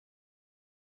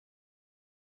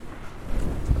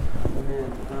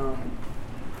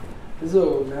This is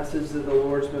a message that the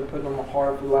Lord's been putting on my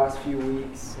heart for the last few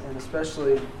weeks, and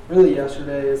especially really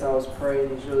yesterday as I was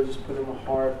praying, He's really just put in my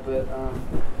heart. But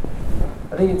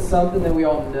I think it's something that we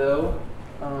all know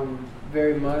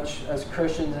very much as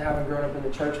Christians and haven't grown up in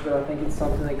the church, but I think it's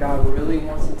something that God really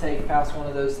wants to take past one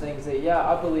of those things that, yeah,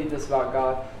 I believe this about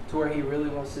God, to where He really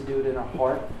wants to do it in our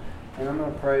heart. And I'm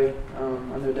going to pray.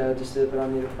 I know Dad just did, but I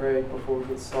need to pray before we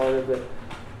get started. But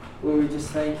Lord, we just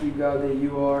thank you, God, that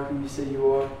you are who you say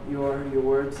you are. You are who your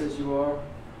word says you are.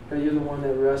 God, you're the one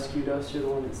that rescued us. You're the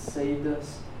one that saved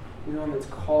us. You're the one that's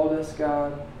called us,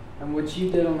 God. And what you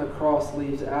did on the cross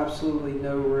leaves absolutely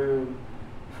no room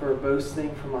for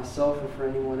boasting for myself or for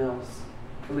anyone else.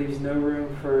 It leaves no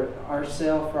room for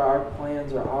ourselves, for our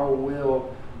plans, or our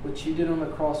will. What you did on the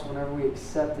cross, whenever we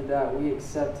accepted that, we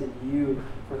accepted you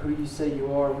for who you say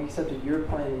you are. And we accepted your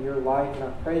plan in your life. And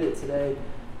I pray that today,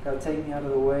 God, take me out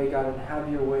of the way, God, and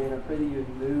have your way. And I pray that you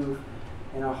would move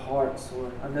in our hearts,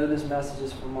 Lord. I know this message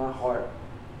is from my heart,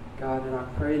 God, and I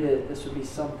pray that this would be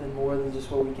something more than just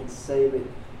what we can say, but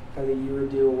God, that you would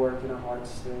do a work in our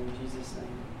hearts today, in Jesus' name.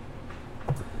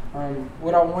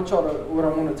 What I want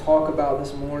to talk about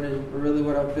this morning, really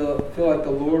what I feel like the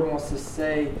Lord wants to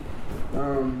say,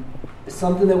 is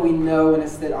something that we know, and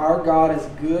it's that our God is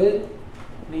good,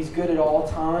 and He's good at all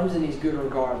times, and He's good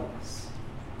regardless.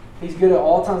 He's good at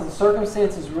all times. The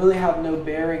circumstances really have no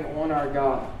bearing on our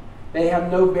God. They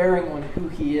have no bearing on who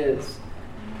He is.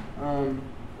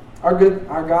 Our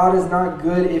God is not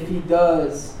good if He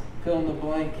does fill in the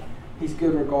blank. He's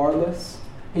good regardless.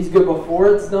 He's good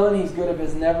before it's done. He's good if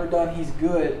it's never done. He's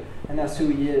good, and that's who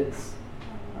He is.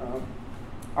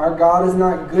 Our God is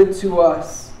not good to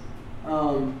us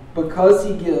because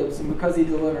He gives and because He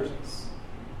delivers us.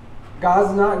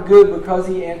 God's not good because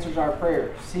He answers our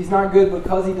prayers. He's not good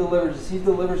because He delivers us. He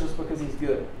delivers us because He's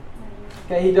good.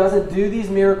 Okay, He doesn't do these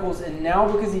miracles, and now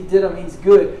because He did them, He's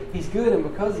good. He's good, and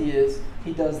because He is,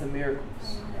 He does the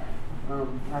miracles.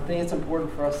 I think it's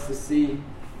important for us to see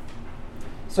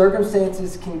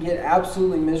circumstances can get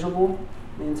absolutely miserable.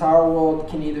 The entire world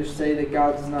can either say that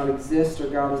God does not exist or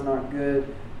God is not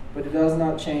good, but it does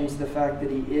not change the fact that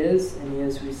He is, and He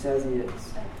is who He says He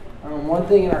is. One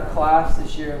thing in our class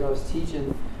this year as I was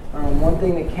teaching, one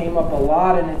thing that came up a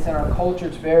lot, and it's in our culture,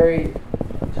 it's very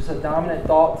just a dominant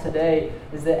thought today,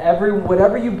 is that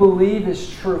whatever you believe is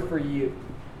true for you.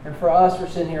 And for us, we're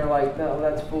sitting here like, no,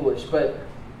 that's foolish. But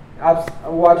I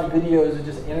watch videos of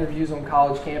just interviews on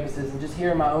college campuses and just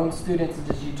hearing my own students, and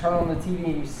just you turn on the TV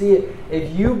and you see it.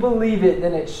 If you believe it,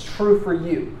 then it's true for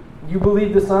you. You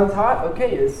believe the sun's hot?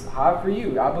 Okay, it's hot for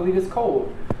you. I believe it's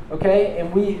cold. Okay?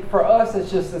 And for us,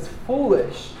 it's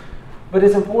foolish. But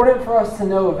it's important for us to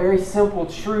know a very simple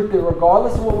truth that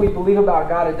regardless of what we believe about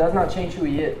God, it does not change who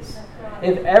He is.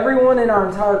 If everyone in our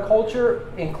entire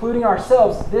culture, including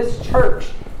ourselves, this church,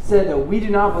 said that we do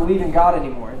not believe in God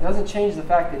anymore, it doesn't change the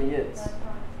fact that He is.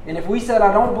 And if we said,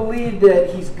 I don't believe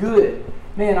that He's good,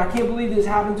 man, I can't believe this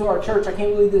happened to our church, I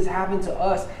can't believe this happened to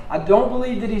us, I don't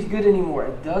believe that He's good anymore,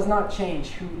 it does not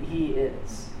change who He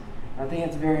is. I think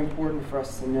it's very important for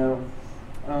us to know.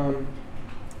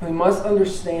 We must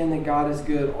understand that God is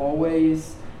good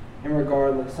always and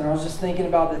regardless. And I was just thinking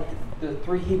about the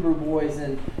three Hebrew boys,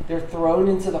 and they're thrown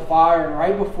into the fire, and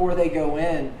right before they go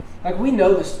in, like, we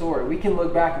know the story. We can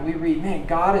look back and we read, man,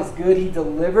 God is good. He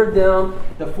delivered them.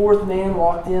 The fourth man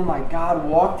walked in like God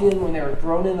walked in when they were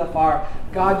thrown in the fire.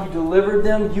 God, you delivered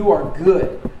them. You are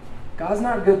good. God's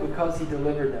not good because He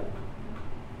delivered them.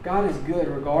 God is good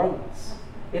regardless.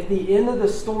 If the end of the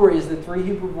story is the three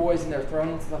Hebrew boys and they're thrown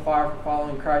into the fire for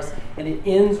following Christ, and it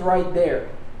ends right there,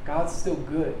 God's still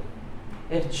good.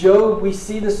 If Job, we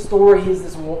see the story, he's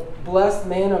this blessed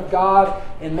man of God,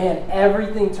 and man,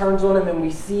 everything turns on him, and we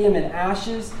see him in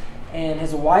ashes, and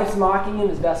his wife's mocking him,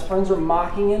 his best friends are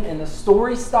mocking him, and the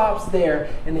story stops there,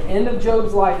 and the end of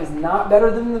Job's life is not better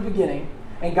than the beginning,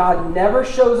 and God never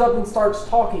shows up and starts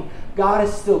talking. God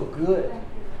is still good.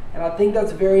 And I think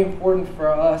that's very important for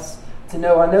us to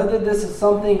know. I know that this is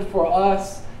something for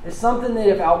us. It's something that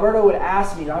if Alberto would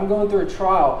ask me, I'm going through a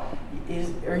trial,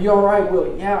 are you all right,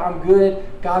 Will? Yeah, I'm good.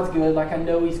 God's good. Like, I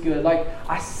know He's good. Like,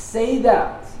 I say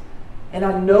that, and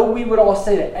I know we would all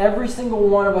say that. Every single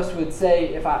one of us would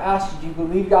say, if I asked you, do you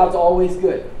believe God's always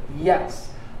good? Yes.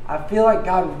 I feel like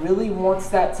God really wants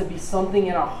that to be something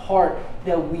in our heart,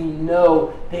 that we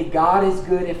know that God is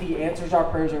good if He answers our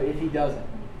prayers or if He doesn't.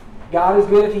 God is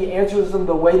good if He answers them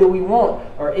the way that we want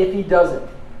or if He doesn't.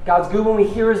 God's good when we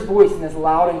hear His voice and it's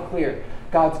loud and clear.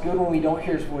 God's good when we don't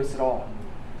hear His voice at all.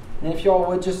 And if y'all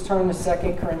would just turn to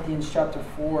 2 Corinthians chapter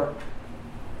 4.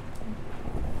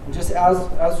 And just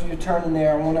as you're turning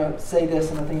there, I want to say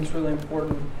this, and I think it's really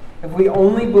important. If we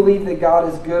only believe that God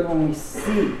is good when we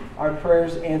see our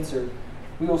prayers answered,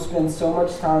 we will spend so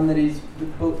much time believing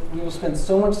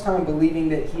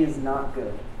that He is not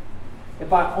good.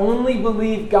 If I only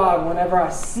believe God whenever I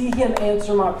see Him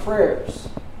answer my prayers,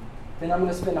 then I'm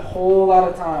going to spend a whole lot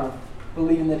of time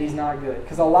believing that He's not good.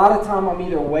 Because a lot of time I'm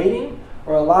either waiting,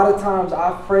 or a lot of times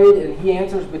I've prayed and He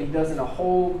answers, but He does in a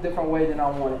whole different way than I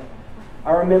want it.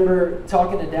 I remember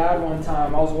talking to Dad one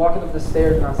time. I was walking up the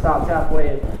stairs and I stopped halfway,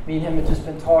 and me and him had just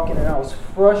been talking, and I was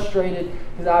frustrated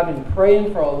because I've been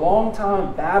praying for a long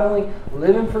time, battling,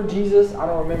 living for Jesus. I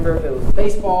don't remember if it was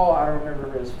baseball, I don't remember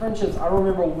if it was friendships, I don't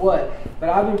remember what, but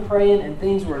I've been praying and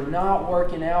things were not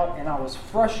working out, and I was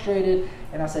frustrated,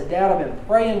 and I said, Dad, I've been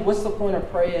praying. What's the point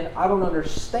of praying? I don't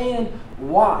understand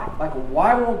why. Like,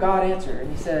 why won't God answer?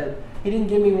 And he said, he didn't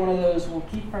give me one of those, well,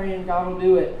 keep praying, God will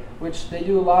do it, which they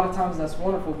do a lot of times, that's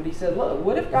wonderful. But he said, look,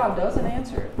 what if God doesn't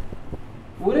answer it?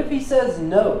 What if He says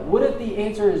no? What if the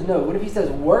answer is no? What if He says,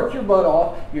 work your butt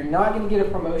off, you're not going to get a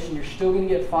promotion, you're still going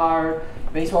to get fired,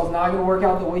 baseball's not going to work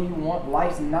out the way you want,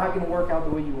 life's not going to work out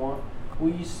the way you want? Will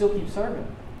you still keep serving?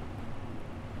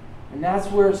 And that's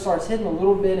where it starts hitting a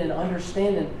little bit and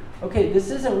understanding, okay,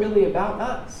 this isn't really about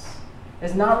us.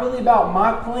 It's not really about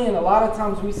my plan. A lot of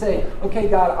times we say, okay,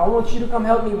 God, I want you to come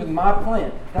help me with my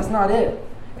plan. That's not it.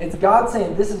 It's God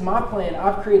saying, this is my plan.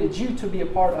 I've created you to be a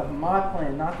part of my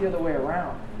plan, not the other way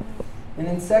around. And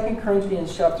in 2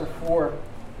 Corinthians chapter 4,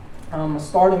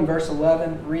 start in verse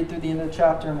 11, read through the end of the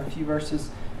chapter and a few verses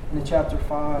into chapter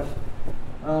 5.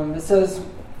 It says,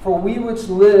 for we which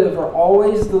live are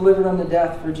always delivered unto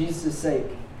death for Jesus' sake,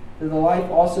 that the life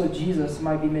also of Jesus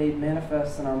might be made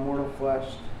manifest in our mortal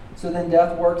flesh. So then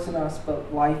death works in us,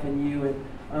 but life in you. And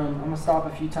I'm going to stop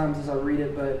a few times as I read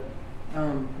it, but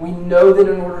we know that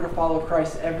in order to follow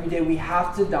Christ every day, we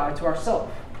have to die to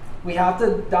ourselves. We have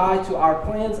to die to our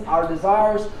plans, our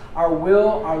desires, our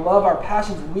will, our love, our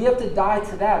passions. We have to die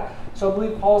to that. So I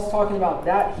believe Paul's talking about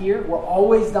that here. We're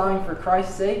always dying for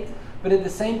Christ's sake, but at the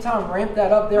same time, ramp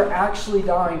that up. They're actually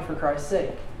dying for Christ's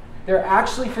sake. They're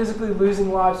actually physically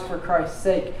losing lives for Christ's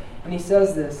sake. And he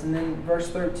says this, and then verse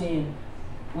 13,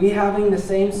 we having the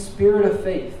same spirit of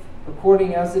faith,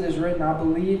 according as it is written, I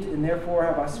believed, and therefore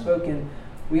have I spoken.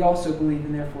 We also believe,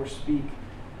 and therefore speak.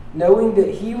 Knowing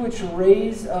that He which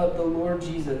raised up the Lord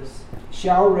Jesus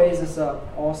shall raise us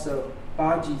up also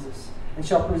by Jesus, and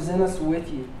shall present us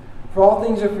with you. For all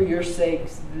things are for your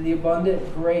sakes, that the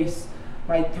abundant grace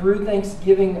might through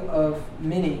thanksgiving of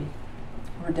many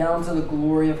redound to the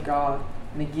glory of God.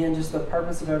 And again, just the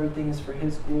purpose of everything is for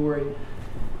His glory.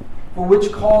 For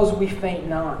which cause we faint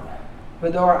not.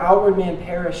 But though our outward man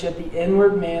perish, yet the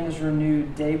inward man is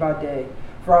renewed day by day.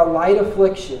 For our light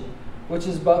affliction, which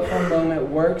is but for a moment,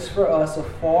 works for us a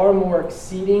far more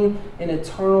exceeding and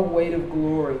eternal weight of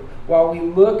glory, while we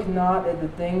look not at the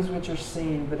things which are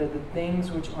seen, but at the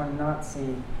things which are not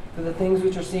seen. For the things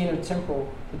which are seen are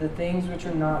temporal, but the things which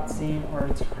are not seen are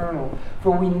eternal.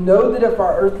 For we know that if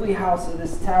our earthly house of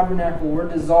this tabernacle were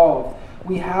dissolved,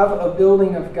 we have a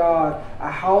building of God, a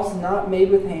house not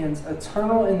made with hands,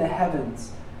 eternal in the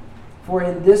heavens. For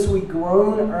in this we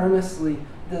groan earnestly,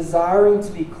 desiring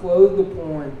to be clothed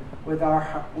upon with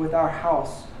our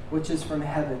house, which is from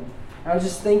heaven. I was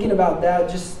just thinking about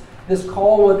that, just this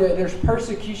call where there's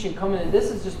persecution coming, and this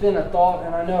has just been a thought,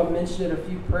 and I know I've mentioned it a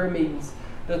few prayer meetings,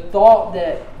 the thought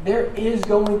that there is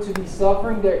going to be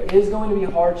suffering, there is going to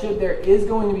be hardship, there is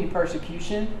going to be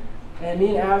persecution. And me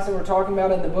and Addison were talking about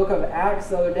it in the book of Acts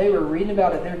the other day. We were reading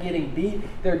about it. They're getting beat,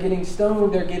 they're getting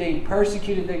stoned, they're getting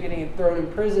persecuted, they're getting thrown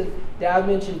in prison. Dad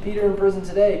mentioned Peter in prison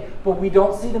today, but we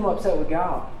don't see them upset with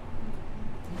God.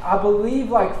 I believe,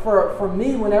 like for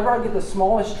me, whenever I get the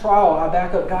smallest trial, I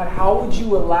back up, God, how would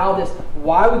you allow this?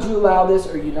 Why would you allow this?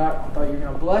 Are you not, I thought you were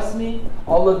going to bless me?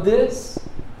 All of this?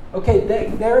 Okay,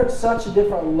 they're at such a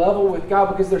different level with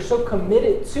God because they're so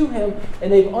committed to Him, and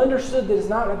they've understood that it's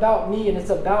not about me and it's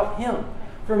about Him.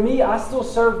 For me, I still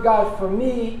serve God. For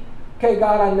me, okay,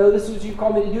 God, I know this is what you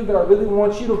called me to do, but I really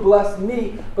want you to bless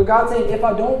me. But God's saying, if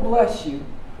I don't bless you,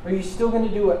 are you still going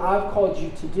to do what I've called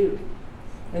you to do?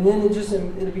 And then in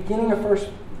the beginning of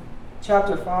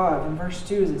chapter 5, in verse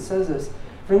 2, as it says this,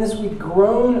 for in this we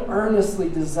groan earnestly,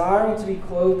 desiring to be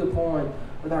clothed upon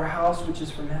with our house which is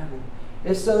from heaven.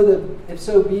 If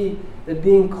so be that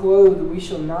being clothed we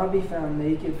shall not be found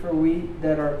naked, for we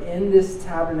that are in this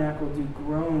tabernacle do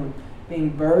groan, being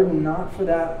burdened, not for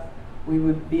that we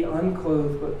would be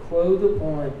unclothed, but clothed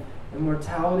upon, and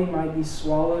mortality might be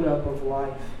swallowed up of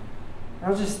life. And I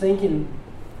was just thinking,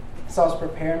 as I was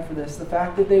preparing for this, the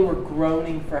fact that they were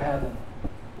groaning for heaven.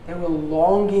 They were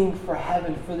longing for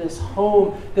heaven, for this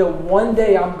home, that one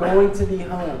day I'm going to be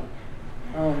home.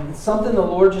 Something the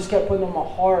Lord just kept putting on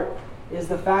my heart is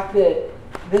the fact that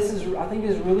I think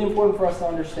is really important for us to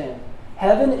understand.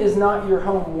 Heaven is not your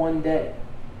home one day.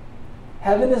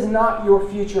 Heaven is not your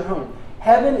future home.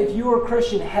 Heaven, if you are a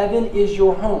Christian, heaven is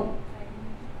your home.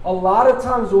 A lot of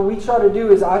times what we try to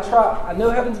do is I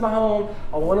know heaven's my home,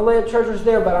 I want to lay up treasures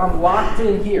there, but I'm locked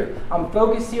in here. I'm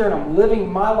focused here and I'm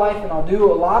living my life and I'll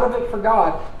do a lot of it for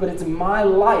God, but it's my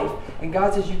life. And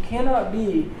God says you cannot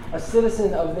be a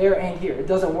citizen of there and here. It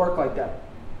doesn't work like that.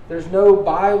 There's no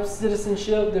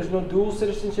bi-citizenship, there's no dual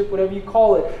citizenship, whatever you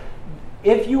call it.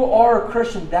 If you are a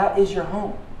Christian, that is your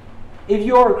home. If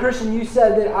you are a Christian, you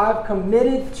said that I've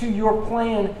committed to your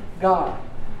plan, God.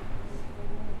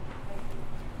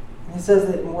 He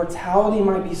says that mortality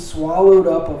might be swallowed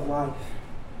up of life.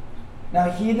 Now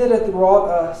he that hath wrought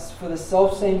us for the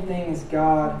selfsame thing is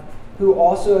God, who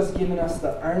also has given us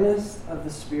the earnest of the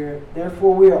Spirit.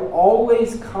 Therefore we are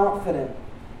always confident,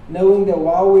 knowing that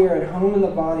while we are at home in the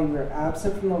body, we are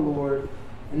absent from the Lord.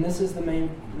 And this is the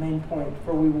main point.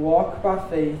 For we walk by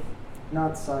faith,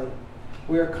 not sight.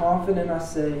 We are confident, I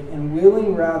say, and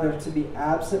willing rather to be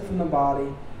absent from the body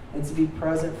and to be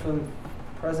present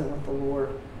with the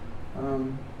Lord.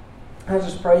 I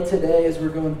just pray today as we're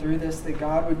going through this that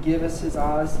God would give us His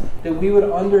eyes, that we would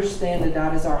understand that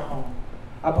that is our home.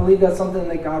 I believe that's something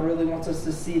that God really wants us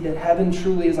to see, that heaven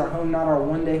truly is our home, not our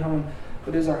one-day home,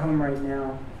 but is our home right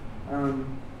now.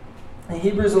 In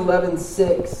Hebrews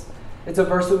 11:6, it's a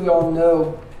verse that we all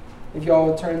know. If y'all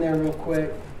would turn there real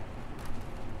quick.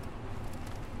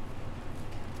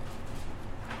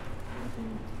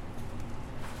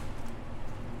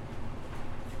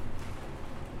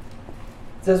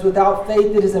 It says, without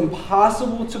faith it is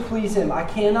impossible to please Him. I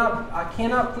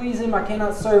cannot please Him, I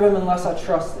cannot serve Him unless I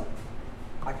trust Him.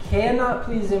 I cannot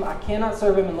please Him, I cannot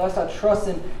serve Him unless I trust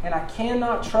Him, and I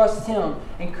cannot trust Him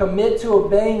and commit to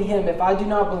obeying Him if I do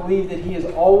not believe that He is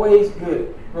always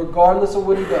good, regardless of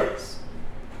what He does.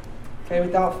 Okay,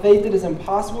 without faith it is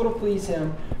impossible to please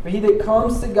Him, for he that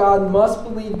comes to God must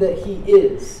believe that He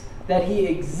is, that He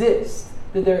exists,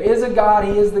 that there is a God,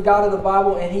 He is the God of the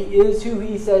Bible, and He is who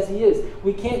He says He is.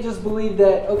 We can't just believe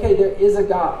that, okay, there is a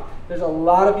God. There's a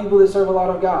lot of people that serve a lot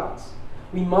of gods.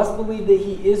 We must believe that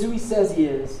He is who He says He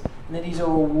is, and that He's a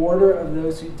rewarder of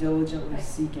those who diligently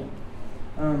seek Him.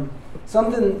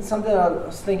 Something I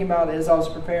was thinking about as I was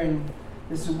preparing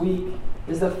this week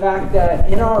is the fact that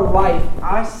in our life,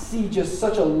 I see just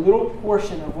such a little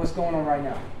portion of what's going on right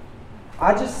now.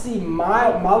 I just see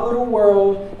my little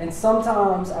world, and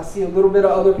sometimes I see a little bit of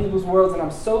other people's worlds, and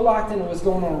I'm so locked into what's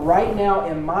going on right now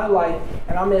in my life,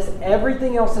 and I miss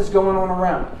everything else that's going on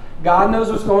around. God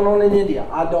knows what's going on in India.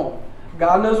 I don't.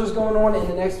 God knows what's going on in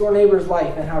the next door neighbor's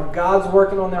life and how God's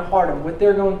working on their heart and what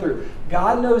they're going through.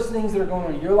 God knows things that are going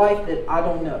on in your life that I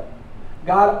don't know.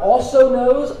 God also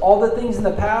knows all the things in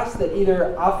the past that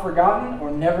either I've forgotten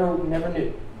or never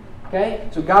knew. Okay?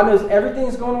 So God knows everything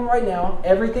that's going on right now,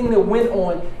 everything that went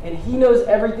on, and He knows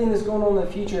everything that's going on in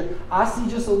the future. I see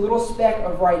just a little speck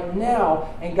of right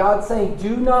now, and God's saying,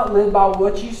 do not live by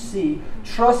what you see.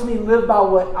 Trust me, live by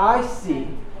what I see.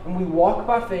 And we walk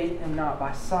by faith and not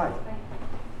by sight.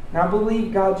 And I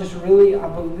believe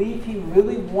He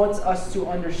really wants us to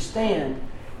understand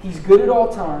He's good at all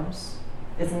times.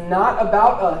 It's not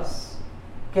about us.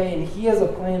 Okay, and He has a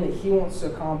plan that He wants to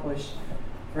accomplish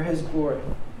for His glory.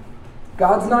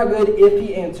 God's not good if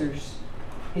He answers.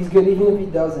 He's good even if He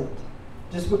doesn't.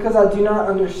 Just because I do not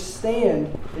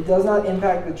understand, it does not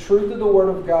impact the truth of the Word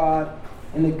of God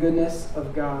and the goodness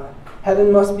of God.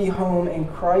 Heaven must be home,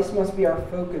 and Christ must be our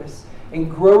focus. And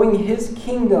growing His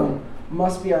kingdom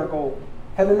must be our goal.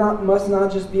 Heaven must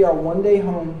not just be our one-day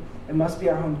home, it must be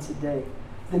our home today.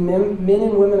 The men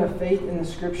and women of faith in the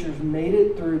Scriptures made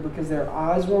it through because their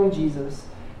eyes were on Jesus,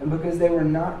 and because they were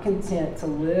not content to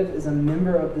live as a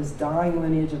member of this dying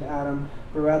lineage of Adam,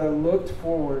 but rather looked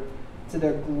forward to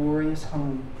their glorious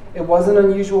home. It wasn't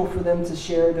unusual for them to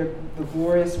share the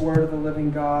glorious word of the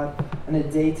living God on a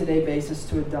day-to-day basis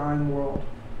to a dying world.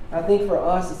 And I think for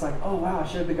us, it's like, oh wow, I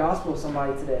shared the gospel with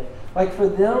somebody today. Like for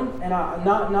them, and I'm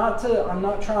not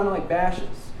trying to like bash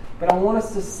us, but I want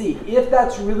us to see if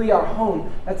that's really our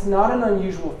home. That's not an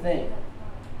unusual thing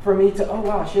for me to, oh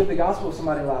wow, I shared the gospel with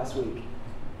somebody last week.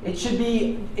 It should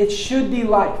be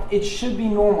life. It should be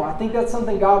normal. I think that's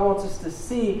something God wants us to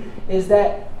see, is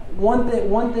that one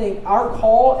thing, our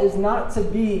call is not to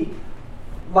be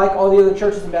like all the other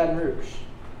churches in Baton Rouge.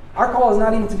 Our call is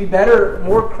not even to be better,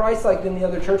 more Christ-like than the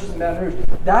other churches in Baton Rouge.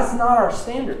 That's not our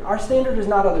standard. Our standard is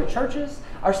not other churches.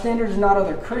 Our standard is not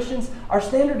other Christians. Our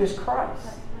standard is Christ.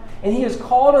 And He has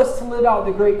called us to live out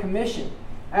the Great Commission.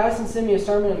 Addison sent me a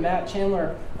sermon of Matt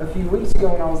Chandler a few weeks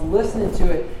ago, and I was listening to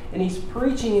it, and he's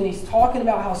preaching, and he's talking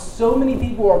about how so many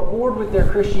people are bored with their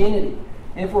Christianity.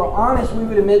 And if we're honest, we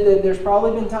would admit that there's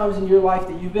probably been times in your life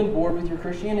that you've been bored with your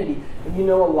Christianity. And you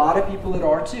know a lot of people that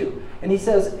are too. And he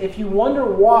says, if you wonder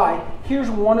why, here's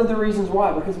one of the reasons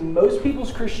why. Because most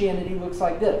people's Christianity looks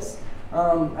like this.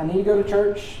 I need to go to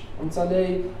church on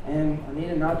Sunday, and I need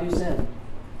to not do sin.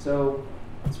 So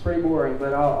it's pretty boring,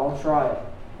 but I'll try it.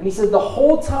 And he says the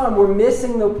whole time we're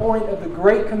missing the point of the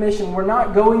Great Commission. We're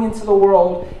not going into the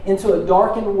world, into a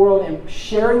darkened world, and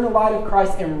sharing the light of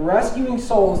Christ and rescuing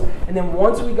souls. And then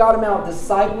once we got them out,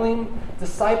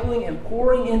 discipling and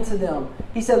pouring into them.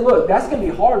 He said, look, that's going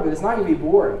to be hard, but it's not going to be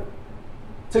boring.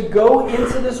 To go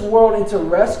into this world and to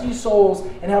rescue souls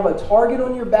and have a target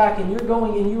on your back, and you're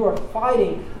going and you are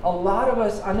fighting. A lot of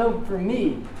us, I know for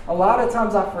me, a lot of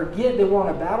times I forget that we're on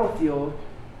a battlefield.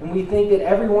 And we think that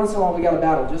every once in a while we got a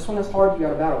battle. Just when it's hard, you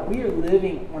got a battle. We are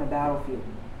living on a battlefield.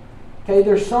 Okay,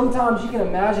 there's sometimes you can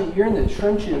imagine you're in the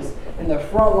trenches, in the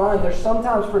front line. There's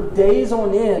sometimes for days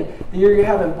on end that you're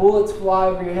having bullets fly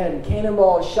over your head and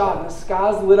cannonballs shot and the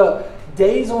sky's lit up.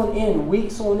 Days on end,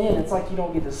 weeks on end. It's like you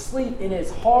don't get to sleep and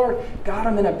it's hard. God,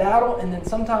 I'm in a battle, and then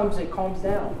sometimes it calms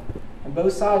down. And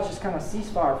both sides just kind of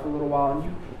ceasefire for a little while.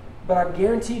 But I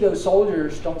guarantee those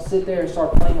soldiers don't sit there and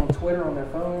start playing on Twitter on their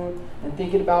phone and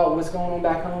thinking about what's going on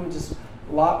back home and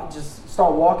just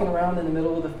start walking around in the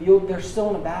middle of the field. They're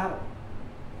still in a battle.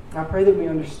 And I pray that we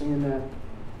understand that.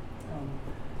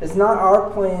 It's not our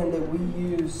plan that we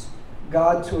use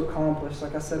God to accomplish.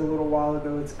 Like I said a little while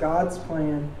ago, it's God's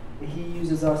plan that He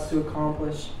uses us to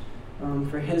accomplish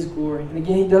for His glory. And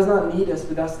again, He does not need us,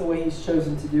 but that's the way He's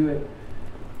chosen to do it.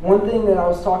 One thing that I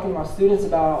was talking to my students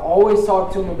about, I always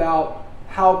talk to them about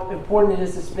how important it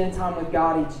is to spend time with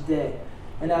God each day.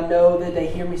 And I know that they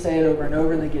hear me say it over and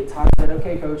over, and they get tired of it.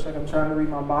 Okay, Coach, like I'm trying to read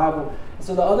my Bible. And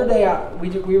so the other day,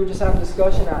 we were just having a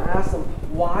discussion. I asked them,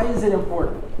 why is it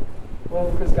important?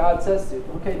 Well, because God says to.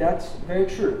 Okay, that's very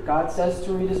true. God says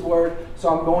to read His Word,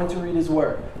 so I'm going to read His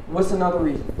Word. What's another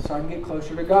reason? So I can get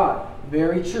closer to God.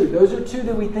 Very true. Those are two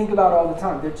that we think about all the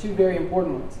time. They're two very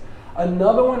important ones.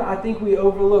 Another one I think we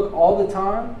overlook all the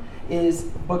time is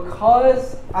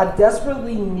because I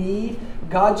desperately need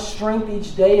God's strength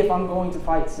each day if I'm going to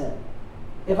fight sin.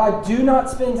 If I do not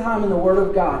spend time in the Word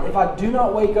of God, if I do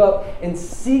not wake up and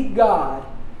seek God,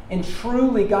 and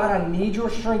truly, God, I need your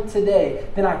strength today,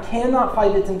 then I cannot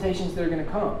fight the temptations that are going to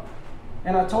come.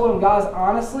 And I told him, guys,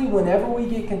 honestly, whenever we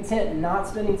get content not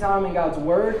spending time in God's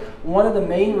Word, one of the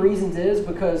main reasons is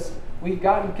because we've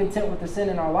gotten content with the sin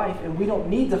in our life and we don't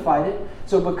need to fight it.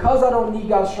 So because I don't need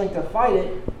God's strength to fight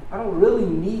it, I don't really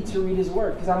need to read His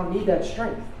Word because I don't need that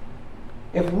strength.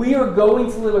 If we are going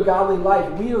to live a godly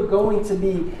life, we are going to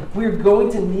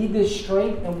need this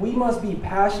strength, and we must be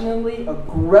passionately,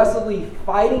 aggressively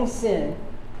fighting sin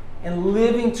and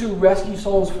living to rescue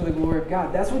souls for the glory of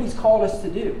God. That's what He's called us to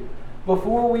do.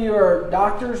 Before we are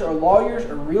doctors or lawyers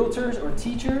or realtors or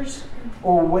teachers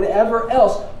or whatever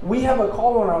else, we have a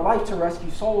call on our life to rescue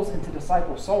souls and to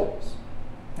disciple souls.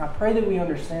 I pray that we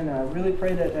understand that. I really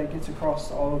pray that that gets across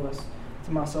to all of us,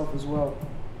 to myself as well.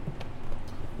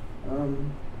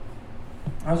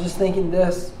 I was just thinking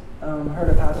this. I heard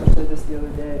a pastor say this the other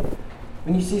day.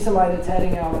 When you see somebody that's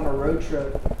heading out on a road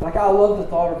trip, like I love the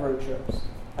thought of road trips.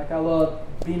 Like I love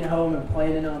being at home and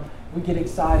planning them. We get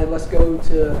excited. Let's go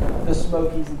to the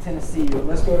Smokies in Tennessee, or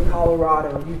let's go to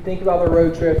Colorado. You think about the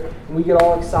road trip, and we get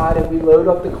all excited. We load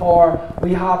up the car.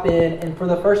 We hop in, and for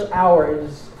the first hour, it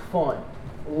is fun.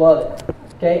 Love it.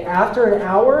 Okay, after an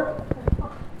hour,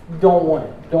 don't want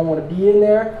it. Don't want to be in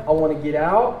there. I want to get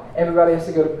out. Everybody has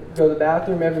to go to the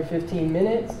bathroom every 15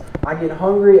 minutes. I get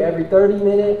hungry every 30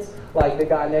 minutes. Like the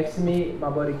guy next to me, my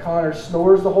buddy Connor,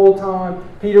 snores the whole time.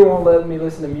 Peter won't let me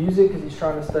listen to music because he's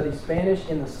trying to study Spanish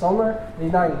in the summer. And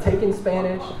he's not even taking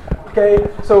Spanish. Okay,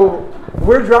 so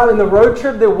we're driving the road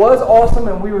trip that was awesome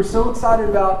and we were so excited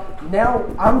about. Now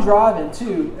I'm driving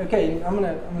too. Okay, I'm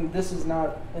gonna this is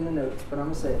not in the notes, but I'm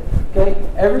gonna say it. Okay,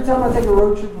 every time I take a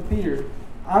road trip with Peter,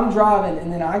 I'm driving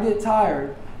and then I get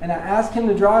tired and I ask him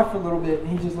to drive for a little bit and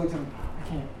he just looks at me, I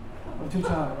can't, I'm too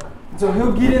tired. And so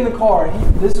he'll get in the car.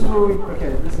 This is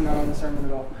not on the sermon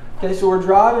at all. Okay, so we're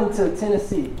driving to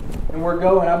Tennessee and we're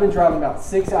going. I've been driving about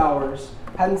 6 hours.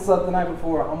 Hadn't slept the night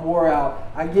before. I'm wore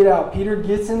out. I get out. Peter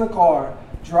gets in the car,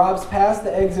 drives past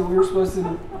the exit we were supposed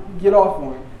to get off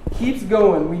on, keeps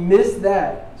going. We missed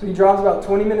that. So he drives about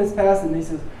 20 minutes past it and he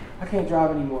says, I can't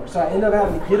drive anymore. So I end up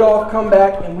having to get off, come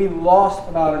back, and we lost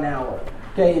about an hour.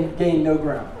 Okay, and gained no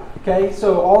ground. Okay,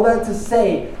 so all that to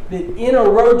say that in a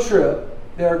road trip,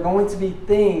 there are going to be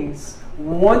things,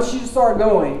 once you start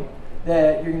going,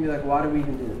 that you're going to be like, why do we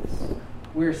even do this?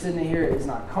 We're sitting here, it's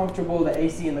not comfortable, the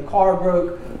AC in the car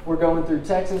broke, we're going through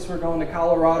Texas, we're going to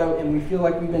Colorado, and we feel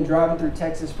like we've been driving through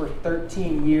Texas for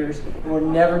 13 years, and we're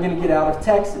never going to get out of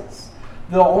Texas.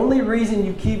 The only reason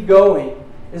you keep going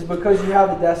is because you have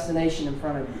a destination in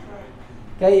front of you.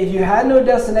 Okay, if you had no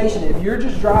destination, if you're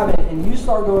just driving and you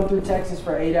start going through Texas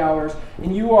for 8 hours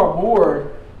and you are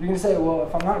bored, you're going to say, well,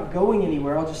 if I'm not going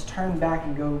anywhere, I'll just turn back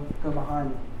and go behind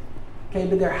me. Okay,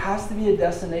 but there has to be a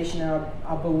destination, and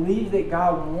I believe that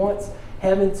God wants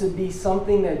heaven to be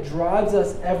something that drives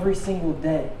us every single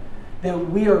day, that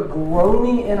we are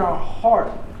groaning in our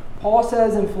heart. Paul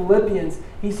says in Philippians,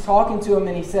 he's talking to him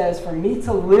and he says, for me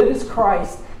to live is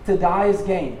Christ, to die is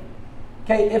gain.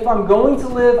 Okay, if I'm going to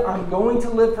live, I'm going to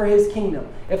live for His kingdom.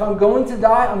 If I'm going to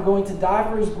die, I'm going to die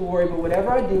for His glory, but whatever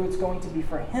I do, it's going to be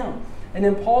for Him. And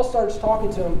then Paul starts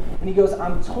talking to him and he goes,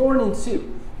 I'm torn in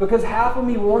two. Because half of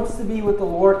me wants to be with the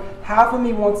Lord, half of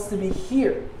me wants to be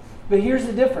here. But here's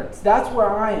the difference. That's where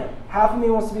I am. Half of me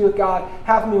wants to be with God,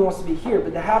 half of me wants to be here.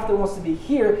 But the half that wants to be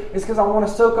here is because I want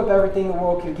to soak up everything the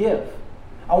world can give.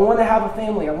 I want to have a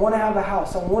family. I want to have a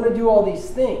house. I want to do all these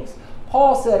things.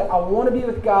 Paul said, I want to be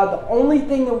with God. The only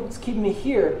thing that's keeping me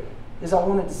here is I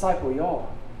want to disciple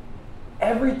y'all.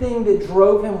 Everything that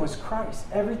drove him was Christ.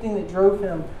 Everything that drove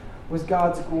him was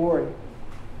God's glory.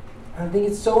 I think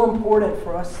it's so important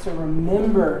for us to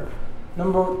remember,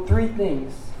 number 3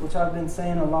 things, which I've been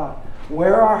saying a lot.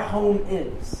 Where our home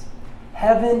is.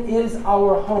 Heaven is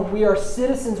our home. We are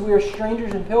citizens, we are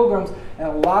strangers and pilgrims, and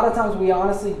a lot of times we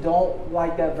honestly don't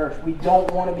like that verse. We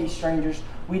don't want to be strangers.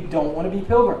 We don't want to be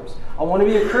pilgrims. I want to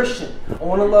be a Christian. I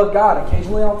want to love God.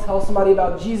 Occasionally I'll tell somebody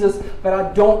about Jesus, but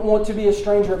I don't want to be a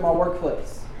stranger at my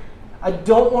workplace. I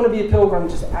don't want to be a pilgrim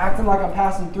just acting like I'm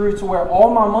passing through, to where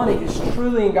all my money is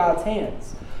truly in God's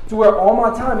hands. To where all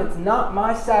my time, it's not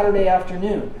my Saturday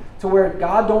afternoon. To where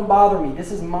God don't bother me.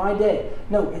 This is my day.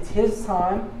 No, it's His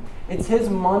time. It's His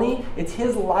money. It's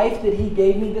His life that He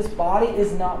gave me. This body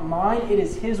is not mine. It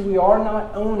is His. We are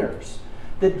not owners.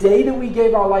 The day that we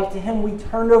gave our life to Him, we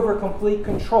turned over complete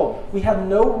control. We have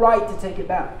no right to take it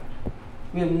back.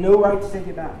 We have no right to take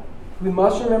it back. We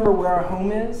must remember where our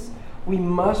home is. We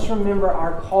must remember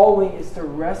our calling is to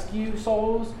rescue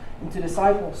souls and to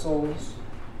disciple souls.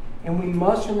 And we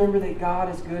must remember that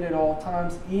God is good at all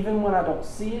times, even when I don't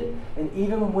see it, and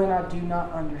even when I do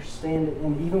not understand it,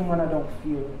 and even when I don't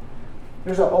feel it.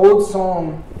 There's an old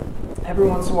song, every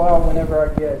once in a while, whenever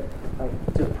I get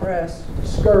depressed,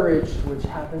 discouraged, which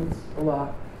happens a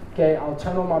lot, okay, I'll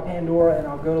turn on my Pandora and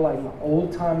I'll go to my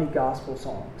old-timey gospel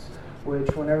songs, which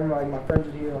whenever my friends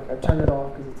would hear, I turn it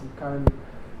off because it's kind of,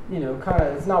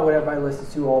 it's not what everybody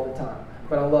listens to all the time,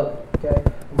 but I love it, okay?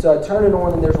 And so I turn it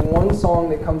on, and there's one song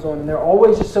that comes on, and they're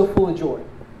always just so full of joy,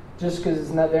 just because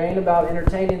they ain't about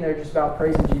entertaining, they're just about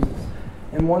praising Jesus.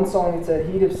 And one song, it said,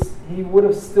 he would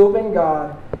have still been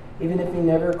God, even if He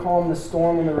never calmed the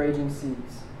storm and the raging seas.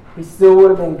 He still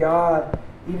would have been God,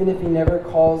 even if He never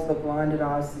caused the blinded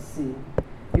eyes to see.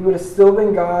 He would have still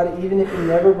been God, even if He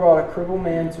never brought a crippled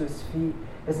man to his feet.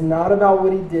 It's not about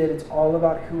what He did, it's all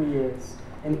about who He is.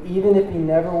 And even if He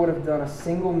never would have done a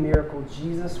single miracle,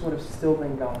 Jesus would have still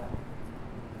been God.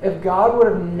 If God would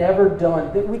have never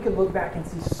done, that we could look back and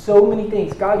see so many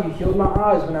things. God, You healed my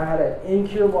eyes when I had an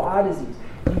incurable eye disease.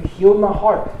 You healed my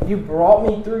heart. You brought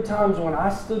me through times when I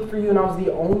stood for You and I was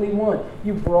the only one.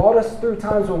 You brought us through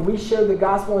times when we shared the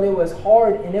gospel and it was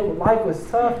hard and life was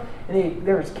tough and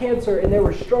there was cancer and there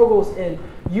were struggles, and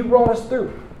You brought us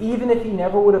through. Even if He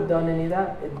never would have done any of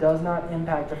that, it does not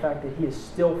impact the fact that He is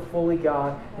still fully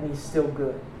God and He's still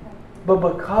good. But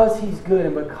because He's good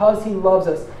and because He loves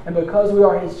us and because we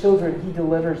are His children, He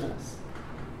delivers us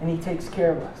and He takes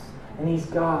care of us. And He's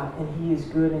God and He is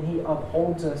good and He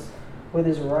upholds us with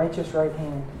His righteous right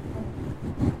hand.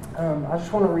 I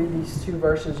just want to read these 2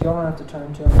 verses. You don't have to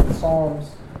turn to them. In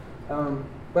Psalms.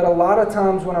 But a lot of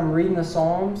times when I'm reading the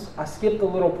Psalms, I skip the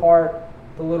little part,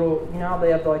 how they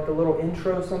have the little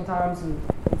intro sometimes in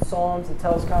Psalms. It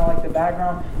tells kind of the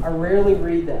background. I rarely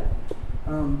read that.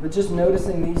 But just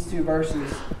noticing these 2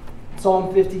 verses.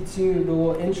 Psalm 52, the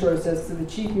little intro says, to the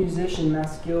chief musician,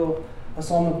 Maskil, a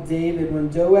psalm of David, when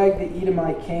Doeg the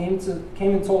Edomite came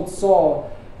and told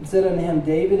Saul, and said unto him,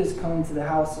 David is coming to the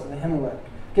house of Ahimelech.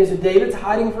 Okay, so David's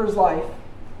hiding for his life.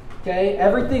 Okay,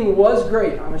 everything was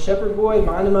great. I'm a shepherd boy,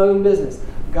 minding my own business.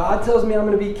 God tells me I'm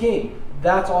going to be king.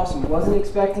 That's awesome. Wasn't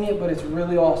expecting it, but it's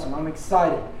really awesome. I'm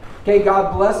excited. Okay,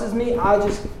 God blesses me.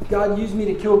 God used me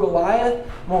to kill Goliath.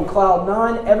 I'm on cloud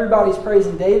 9. Everybody's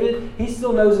praising David. He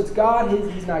still knows it's God.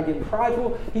 He's not getting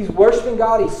prideful. He's worshiping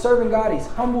God. He's serving God. He's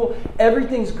humble.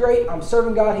 Everything's great. I'm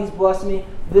serving God. He's blessing me.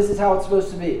 This is how it's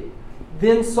supposed to be.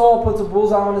 Then Saul puts a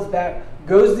bullseye on his back,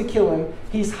 goes to kill him.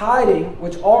 He's hiding,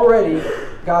 which already,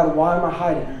 God, why am I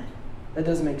hiding? That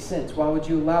doesn't make sense. Why would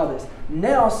you allow this?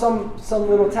 Now some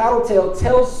little tattletale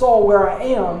tells Saul where I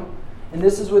am, and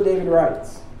this is what David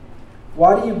writes.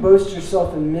 Why do you boast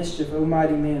yourself in mischief, O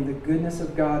mighty man? The goodness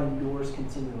of God endures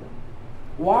continually.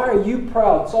 Why are you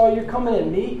proud? Saul, you're coming at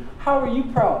me? How are you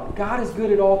proud? God is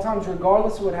good at all times,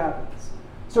 regardless of what happens.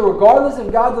 So regardless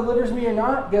if God delivers me or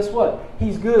not, guess what?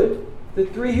 He's good. The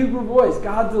 3 Hebrew boys,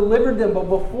 God delivered them, but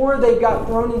before they got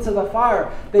thrown into the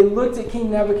fire, they looked at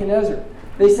King Nebuchadnezzar.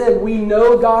 They said, we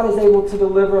know God is able to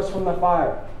deliver us from the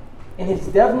fire. And He's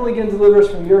definitely going to deliver us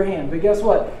from your hand. But guess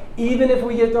what? Even if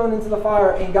we get thrown into the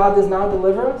fire and God does not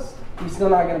deliver us, He's still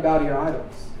not going to bow to your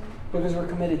idols. Because we're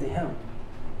committed to Him.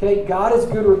 Okay, God is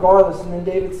good regardless. And then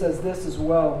David says this as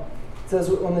well. It says,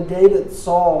 on the day that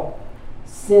Saul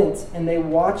sent and they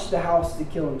watched the house to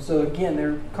kill him. So again,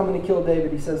 they're coming to kill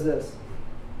David. He says this.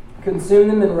 Consume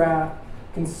them in wrath.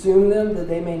 Consume them that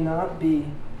they may not be.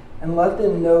 And let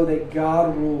them know that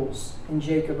God rules in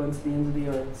Jacob unto the ends of the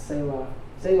earth. Selah.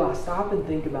 Selah. Stop and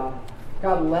think about it.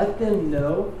 God, let them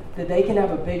know that they can have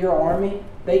a bigger army.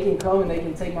 They can come and they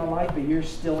can take my life, but you're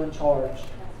still in charge.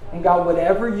 And God,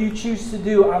 whatever you choose to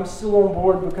do, I'm still on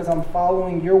board because I'm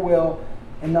following your will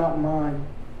and not mine.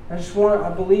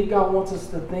 I believe God wants us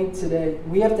to think today.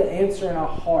 We have to answer in our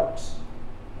hearts.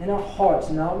 In our hearts,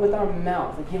 not with our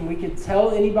mouth. Again, we could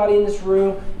tell anybody in this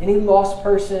room, any lost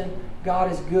person,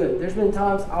 God is good. There's been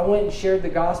times I went and shared the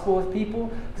gospel with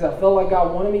people because I felt like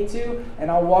God wanted me to,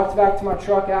 and I walked back to my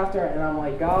truck after, and I'm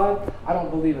like, God, I don't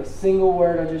believe a single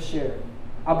word I just shared.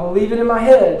 I believe it in my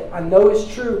head. I know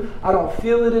it's true. I don't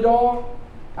feel it at all.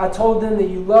 I told them that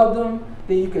you love them,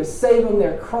 that you could save them.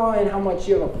 They're crying how much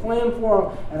you have a plan for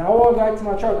them. And I walk back to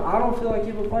my truck. I don't feel like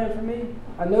you have a plan for me.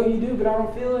 I know you do, but I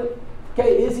don't feel it.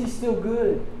 Okay, is He still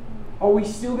good? Are we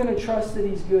still going to trust that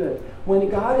He's good? When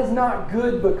God is not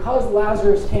good because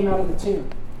Lazarus came out of the tomb.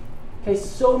 Okay,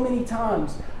 so many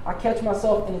times I catch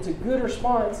myself, and it's a good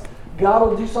response. God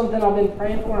will do something I've been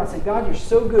praying for, and I say, God, you're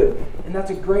so good. And that's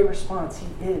a great response.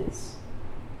 He is.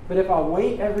 But if I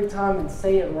wait every time and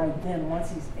say it right then,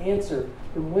 once He's answered,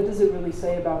 then what does it really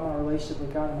say about my relationship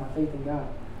with God and my faith in God?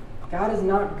 God is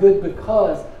not good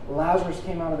because Lazarus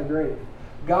came out of the grave.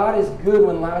 God is good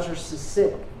when Lazarus is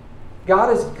sick.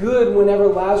 God is good whenever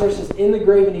Lazarus is in the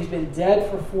grave and he's been dead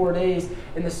for 4 days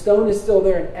and the stone is still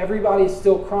there and everybody is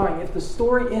still crying. If the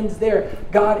story ends there,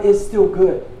 God is still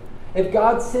good. If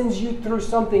God sends you through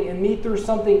something and me through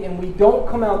something and we don't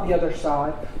come out the other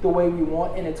side the way we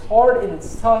want, and it's hard and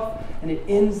it's tough and it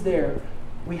ends there,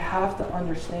 we have to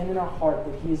understand in our heart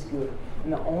that He is good.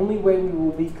 And the only way we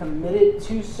will be committed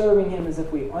to serving Him is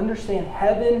if we understand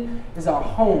heaven is our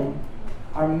home.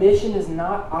 Our mission is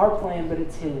not our plan, but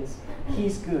it's His.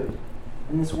 He's good.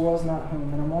 And this world's not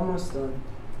home. And I'm almost done.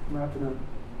 I'm wrapping up.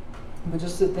 But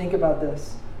just to think about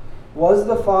this. Was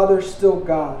the Father still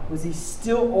God? Was He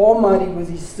still almighty? Was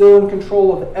He still in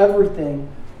control of everything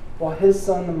while His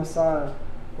Son, the Messiah,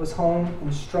 was home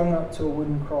and strung up to a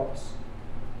wooden cross?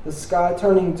 The sky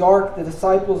turning dark, the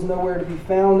disciples nowhere to be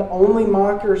found, only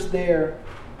mockers there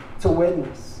to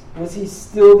witness. Was He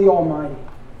still the Almighty?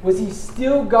 Was He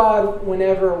still God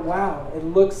whenever, wow, it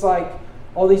looks like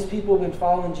all these people have been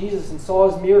following Jesus and saw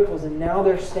His miracles, and now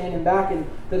they're standing back, and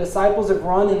the disciples have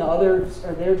run, and the others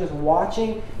are there just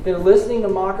watching. They're listening to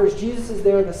mockers. Jesus is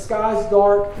there. The sky's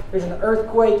dark. There's an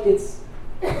earthquake.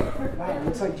 Wow, it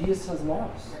looks like Jesus has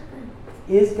lost.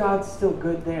 Is God still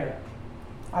good there?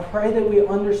 I pray that we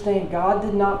understand God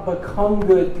did not become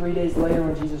good 3 days later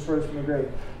when Jesus rose from the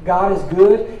grave. God is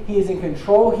good. He is in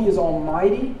control. He is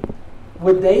almighty.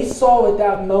 What they saw at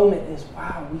that moment is,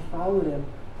 wow, we followed Him.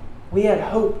 We had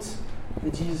hoped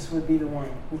that Jesus would be the one.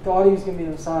 We thought He was going to be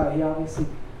the Messiah.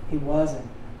 He wasn't.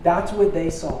 That's what they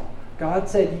saw. God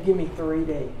said, you give me 3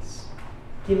 days.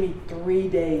 Give me 3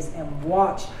 days and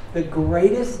watch. The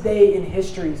greatest day in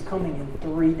history is coming in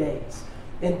 3 days.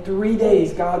 In 3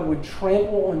 days, God would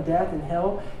trample on death and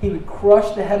hell. He would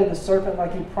crush the head of the serpent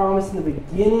like He promised in the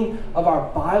beginning of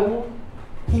our Bible.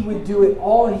 He would do it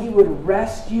all, and He would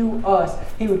rescue us.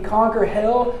 He would conquer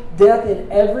hell, death,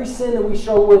 and every sin that we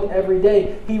struggle with every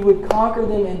day. He would conquer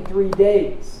them in 3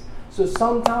 days. So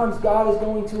sometimes God is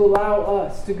going to allow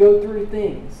us to go through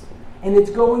things, and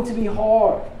it's going to be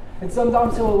hard. And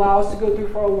sometimes He'll allow us to go through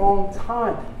for a long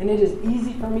time. And it is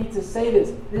easy for me to say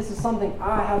this. This is something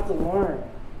I have to learn.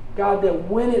 God, that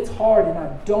when it's hard and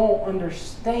I don't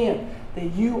understand,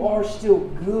 that You are still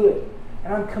good.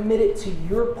 And I'm committed to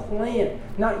Your plan.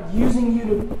 Not using You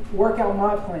to work out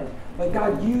my plan. But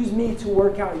God, use me to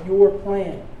work out Your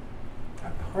plan. I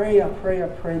pray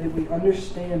that we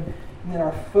understand and that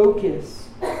our focus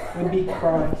would be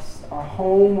Christ.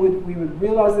 We would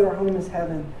realize that our home is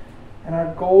heaven, and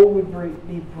our goal would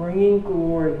be bringing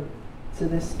glory to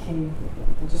this King.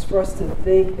 And just for us to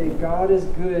think that God is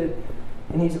good,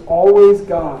 and He's always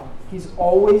God. He's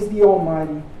always the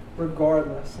Almighty,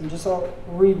 regardless. And just I'll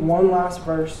read one last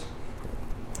verse.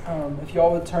 If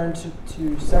y'all would turn to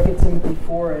 2 Timothy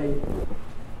 4:8,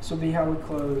 this will be how we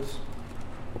close.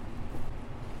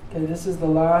 Okay, this is the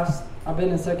last. I've been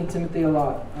in 2 Timothy a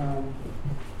lot.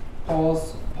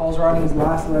 Paul's writing his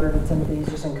last letter to Timothy. He's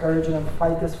just encouraging him,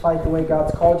 fight this fight the way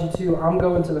God's called you to. I'm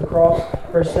going to the cross.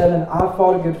 Verse 7, I've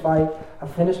fought a good fight.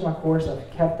 I've finished my course.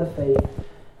 I've kept the faith.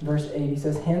 Verse 8, he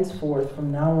says, henceforth,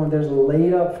 from now on, there's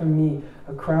laid up for me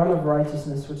a crown of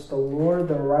righteousness, which the Lord,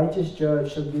 the righteous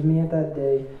judge, shall give me at that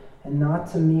day, and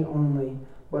not to me only,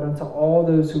 but unto all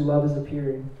those who love His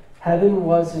appearing. Heaven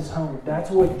was his home. That's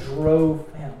what drove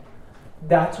him.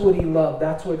 That's what he loved.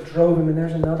 That's what drove him. And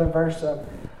there's another verse up.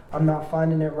 I'm not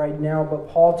finding it right now, but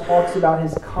Paul talks about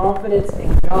his confidence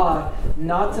in God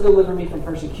not to deliver me from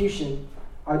persecution.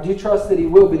 I do trust that He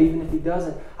will, but even if He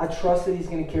doesn't, I trust that He's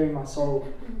going to carry my soul.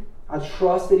 I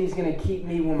trust that He's going to keep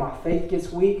me when my faith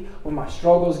gets weak, when my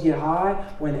struggles get high,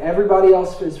 when everybody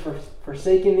else is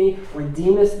forsaking me, when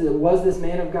Demas, that was this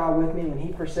man of God with me, when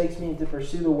he forsakes me to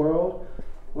pursue the world,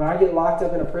 when I get locked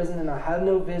up in a prison and I have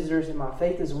no visitors and my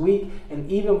faith is weak, and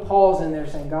even Paul's in there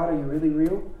saying, God, are you really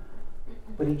real?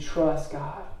 But he trusts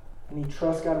God. And he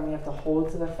trusts God, and we have to hold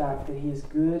to the fact that He is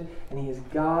good and He is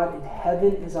God, and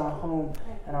heaven is our home.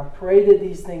 And I pray that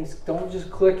these things don't just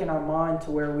click in our mind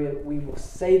to where we will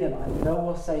say them. I know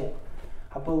we'll say it.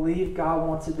 I believe God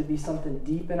wants it to be something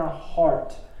deep in our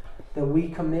heart that we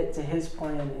commit to His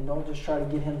plan and don't just try to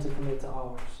get Him to commit to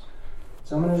ours.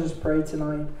 So I'm going to just pray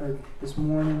tonight, or this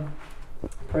morning.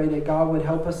 Pray that God would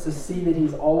help us to see that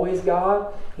He's always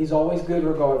God. He's always good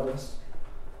regardless.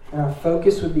 And our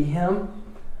focus would be Him.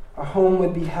 Our home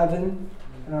would be heaven.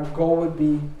 And our goal would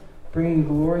be bringing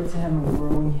glory to Him and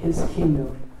growing His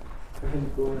kingdom for His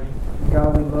glory.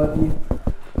 God, we love You.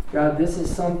 God, this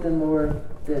is something, Lord,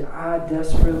 that I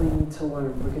desperately need to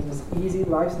learn, because it's easy.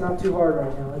 Life's not too hard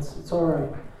right now. It's all right.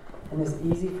 And it's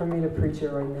easy for me to preach it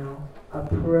right now. I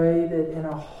pray that in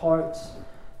our hearts,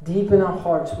 deep in our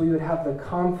hearts, we would have the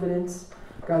confidence,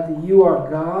 God, that You are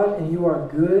God and You are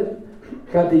good.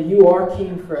 God, that You are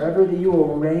King forever, that You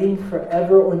will reign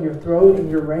forever on Your throne, and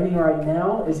You're reigning right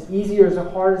now, as easy or as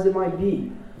hard as it might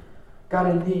be. God,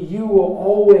 and that You will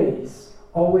always,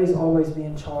 always, always be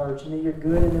in charge, and that You're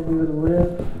good, and that we would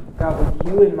live, God, with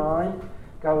You in mind,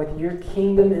 God, with Your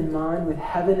kingdom in mind, with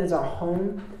heaven as our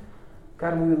home.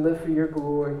 God, and we would live for Your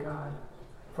glory, God,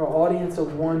 for an audience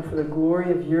of one, for the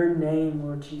glory of Your name,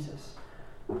 Lord Jesus.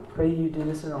 I pray You do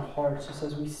this in our hearts just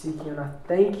as we seek You. And I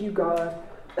thank You, God,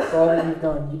 for all that You've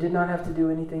done. You did not have to do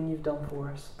anything You've done for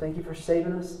us. Thank You for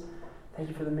saving us. Thank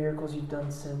You for the miracles You've done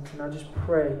since. And I just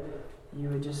pray You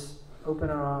would just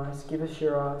open our eyes, give us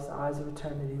Your eyes, the eyes of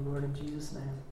eternity, Lord, in Jesus' name.